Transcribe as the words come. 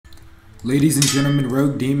Ladies and gentlemen,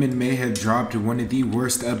 Rogue Demon may have dropped one of the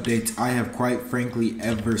worst updates I have quite frankly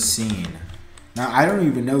ever seen. Now, I don't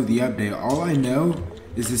even know the update. All I know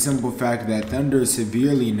is the simple fact that Thunder is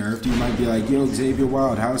severely nerfed. You might be like, yo, Xavier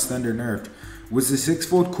Wild, how's Thunder nerfed? Was the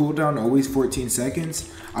 6-fold cooldown always 14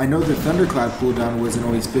 seconds? I know the Thunderclap cooldown wasn't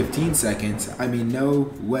always 15 seconds. I mean,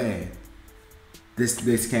 no way.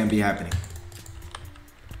 This can't be happening.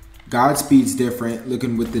 Godspeed's different,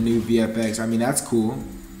 looking with the new VFX. I mean, that's cool.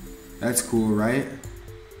 That's cool, right?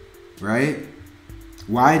 Right?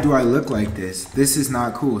 Why do I look like this? This is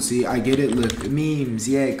not cool. See, I get it. Look, memes.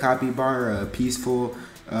 Yeah, capybara, peaceful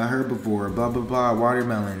herbivore, blah, blah, blah,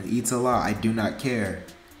 watermelon, eats a lot. I do not care.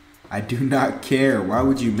 I do not care. Why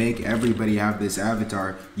would you make everybody have this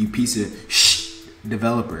avatar, you piece of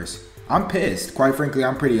developers? I'm pissed. Quite frankly,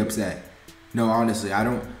 I'm pretty upset. No, honestly, I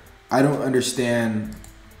don't understand.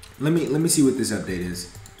 Let me see what this update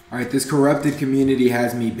is. Alright, this corrupted community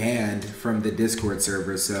has me banned from the Discord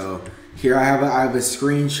server, so here I have a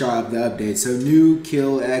screenshot of the update. So new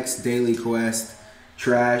Kill X daily quest,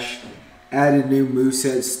 trash, added new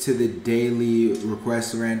movesets to the daily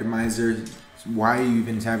request randomizer. Why are you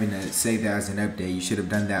even having to say that as an update? You should have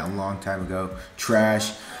done that a long time ago.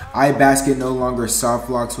 Trash. Eye basket no longer soft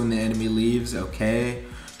locks when the enemy leaves. Okay.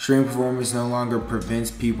 String performance no longer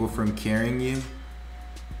prevents people from carrying you.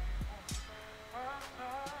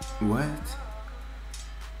 What?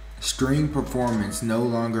 String performance no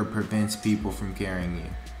longer prevents people from carrying you.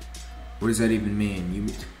 What does that even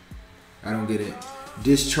mean? I don't get it.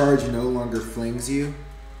 Discharge no longer flings you.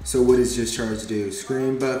 So what does discharge do?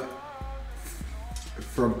 Screen buff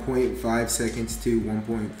from 0.5 seconds to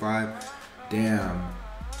 1.5. Damn.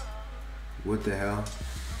 What the hell?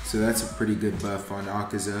 So that's a pretty good buff on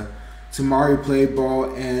Akaza. Tamari played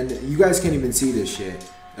ball, and you guys can't even see this shit.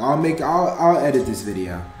 I'll edit this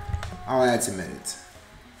video. I'll add some edits.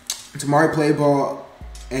 Tamari play ball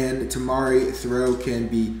and Tamari throw can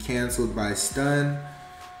be cancelled by stun.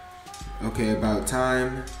 Okay, about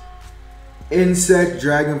time. Insect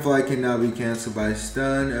Dragonfly can now be cancelled by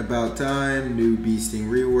stun. About time. New beasting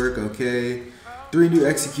rework. Okay. 3 new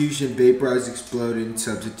execution. Vaporize, explode, and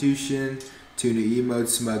substitution. 2 new emotes.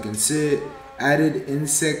 Smug and sit. Added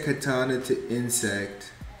insect katana to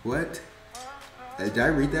insect. What? Did I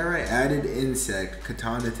read that right? Added insect,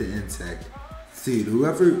 katana to insect. Dude,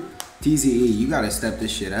 whoever, TZE, you gotta step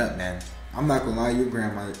this shit up, man. I'm not gonna lie, your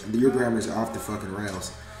grammar's off the fucking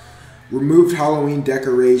rails. Removed Halloween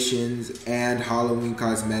decorations and Halloween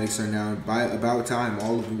cosmetics are now by about time.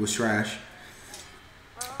 All of it was trash.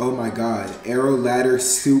 Oh my god. Arrow ladder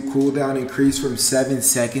suit cooldown increased from 7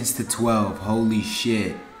 seconds to 12. Holy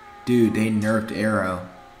shit. Dude, they nerfed Arrow.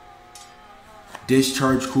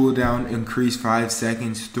 Discharge cooldown increased 5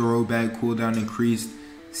 seconds. Throwback cooldown increased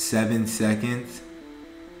 7 seconds.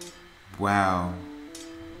 Wow.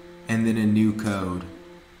 And then a new code.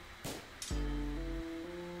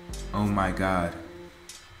 Oh my god.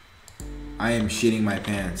 I am shitting my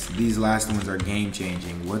pants. These last ones are game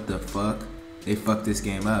changing. What the fuck? They fucked this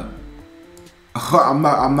game up. I'm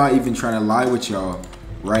not even trying to lie with y'all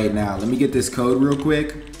right now. Let me get this code real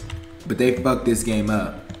quick. But they fucked this game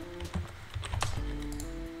up.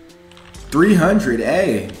 300,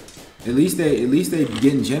 hey. At least they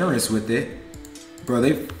getting generous with it. Bro,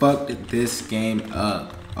 they fucked this game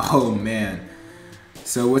up. Oh man.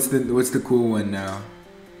 So what's the cool one now?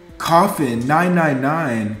 Coffin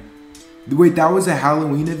 999. Wait, that was a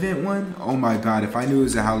Halloween event one? Oh my god, if I knew it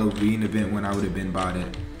was a Halloween event one, I would have been bought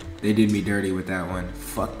it. They did me dirty with that one.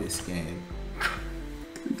 Fuck this game.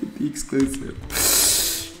 Look at the exclusive.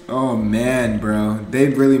 Oh man, bro, they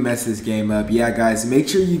really messed this game up. Yeah, guys, make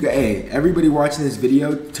sure you, hey, everybody watching this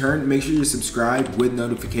video, make sure you're subscribed with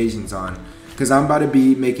notifications on, because I'm about to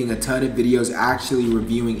be making a ton of videos actually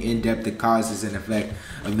reviewing in-depth the causes and effect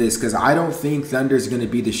of this, because I don't think Thunder's gonna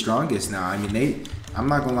be the strongest now. I mean, I'm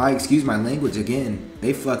not gonna lie, excuse my language again,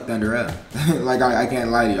 they fucked Thunder up. Like, I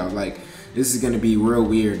can't lie to y'all, like, this is gonna be real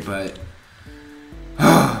weird, but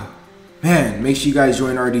man, make sure you guys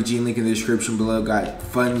join RDG, link in the description below. Got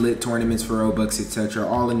fun lit tournaments for Robux, etc.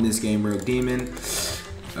 All in this game, Rogue Demon.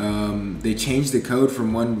 They changed the code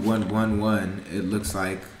from 1111. It looks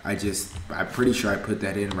like I'm pretty sure I put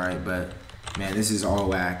that in right, but man, this is all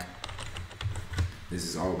whack. This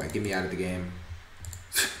is all whack. Get me out of the game.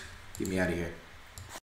 Get me out of here.